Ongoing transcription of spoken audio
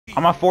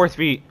I'm on 4th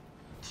feet.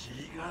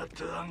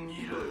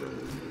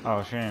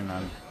 Oh, she ain't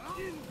none.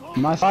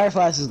 My fire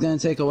flash is gonna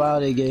take a while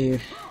to get here.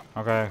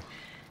 Okay.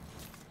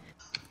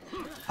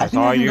 I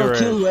think I can go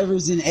kill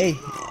whoever's in A.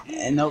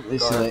 And nope,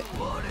 it's too late.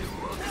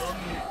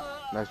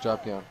 Nice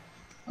job, Keon.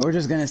 We're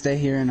just gonna stay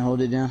here and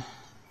hold it down.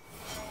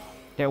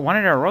 Yeah, one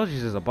of their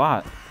Rojis is a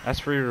bot. That's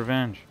free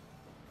revenge.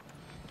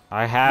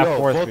 I have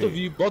 4th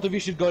feet. Both of you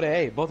should go to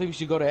A. Both of you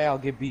should go to A. I'll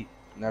get beat.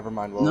 Never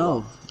mind.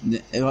 No.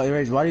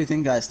 Why do you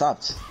think I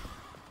stopped?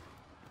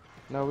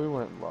 No, we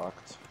weren't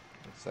locked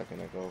a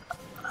second ago.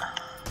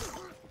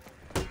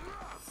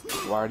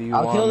 Why do you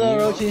want me? I'll kill that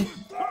Orochi.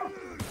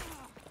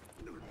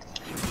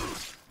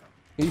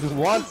 He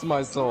wants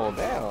my soul.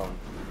 Damn.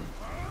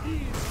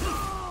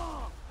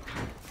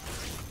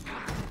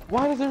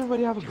 Why does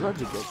everybody have a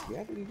grudge against me?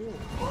 What are you doing?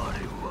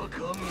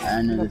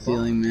 I know the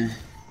feeling, man.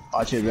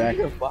 Watch it back.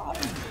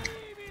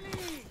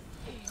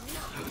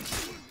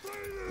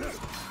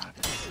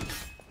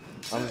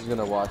 I'm just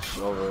gonna watch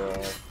over.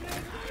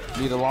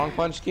 Need a long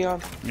punch,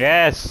 Keon?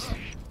 Yes.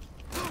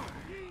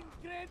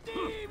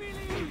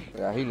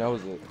 Yeah, he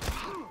knows it.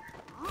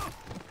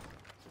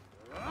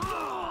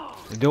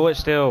 Do it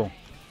still.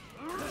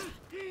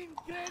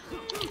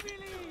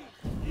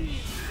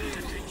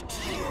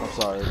 I'm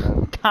sorry,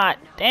 man. God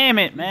damn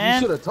it,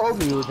 man. You should have told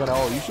me you were gonna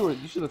ult.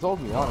 You should have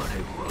told me,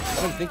 honestly. I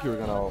didn't think you were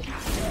gonna ult.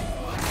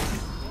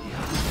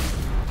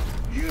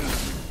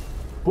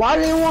 Why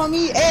do they want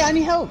me? Hey, I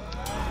need help.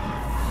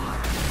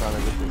 Trying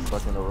to get this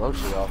fucking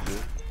Orochi off you.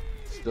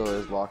 Still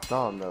is locked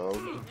on though.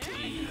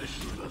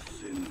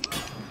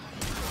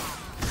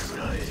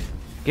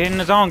 Get in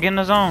the zone, get in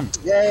the zone.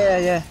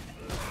 Yeah.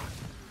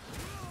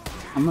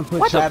 I'm gonna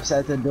put traps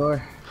at the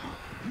door.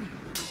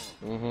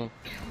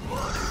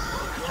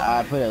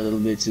 I put it a little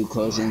bit too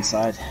close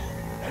inside.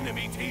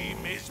 Enemy team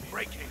is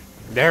breaking.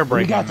 They're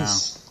breaking We got now.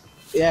 this.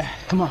 Yeah,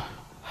 come on.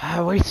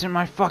 I wasted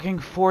my fucking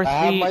 4th feet.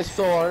 I have my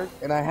sword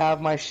and I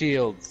have my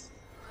shields.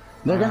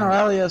 They're gonna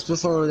rally us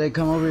before they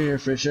come over here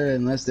for sure,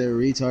 unless they're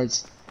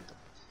retards.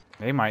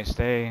 They might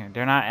stay.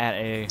 They're not at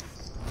A.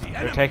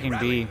 They're taking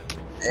B.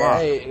 Fuck.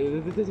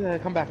 Hey,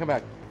 come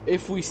back.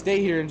 If we stay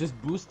here and just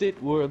boost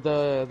it,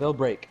 they'll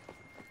break.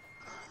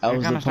 They're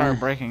gonna start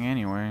breaking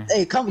anyway.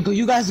 Hey,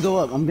 you guys go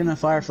up. I'm gonna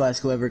fire flash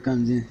whoever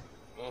comes in.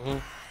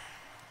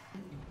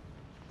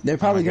 They're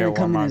probably gonna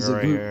come in as a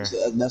group.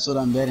 So that's what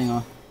I'm betting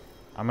on.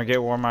 I'm gonna get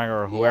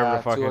Warmiger or whoever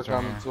the fuck is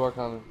coming. Two are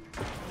coming.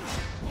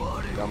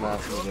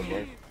 Dumbass is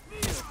break.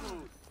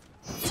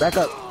 Back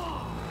up.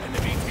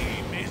 Enemy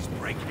team is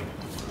breaking.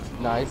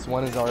 Nice,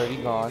 one is already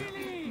gone.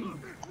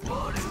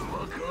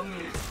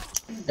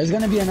 There's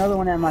gonna be another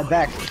one at my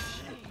back.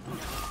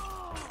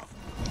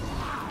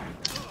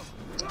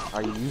 I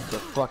used the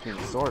fucking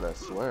sword, I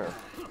swear.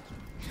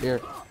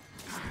 Here.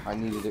 I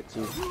needed it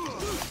too.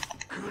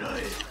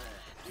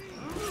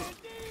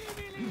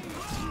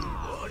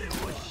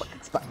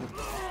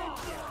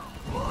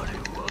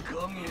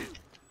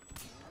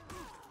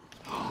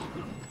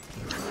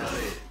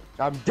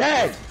 I'm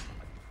dead!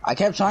 I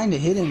kept trying to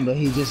hit him, but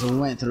he just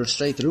went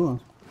straight through him.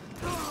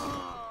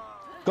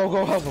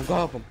 Go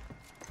help him,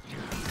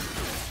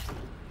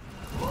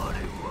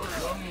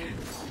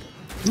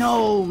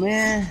 No,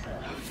 man.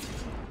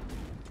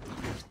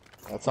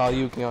 That's all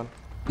you, Keon.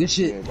 Good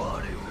shit.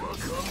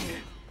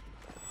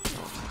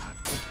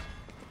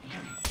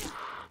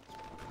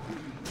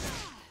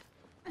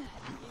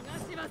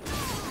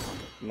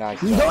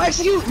 Nice. Don't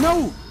execute!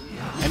 No!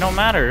 It don't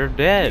matter, they're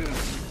dead.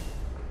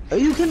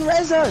 You can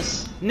res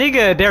us!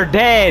 Nigga, they're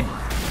dead!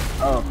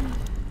 Oh.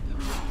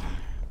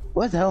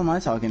 What the hell am I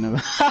talking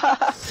about?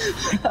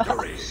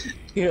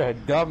 You're a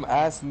dumb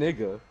ass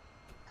nigga.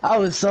 I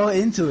was so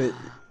into it.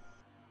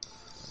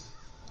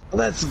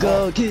 Let's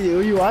go. Kid,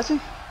 were you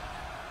watching?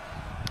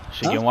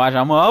 She can watch,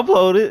 I'm gonna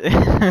upload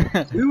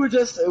it. we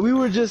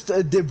were just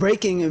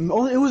breaking. It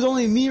was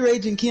only me,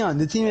 Rage, and Keon.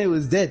 The teammate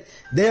was dead.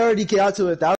 They already got out to 1,000.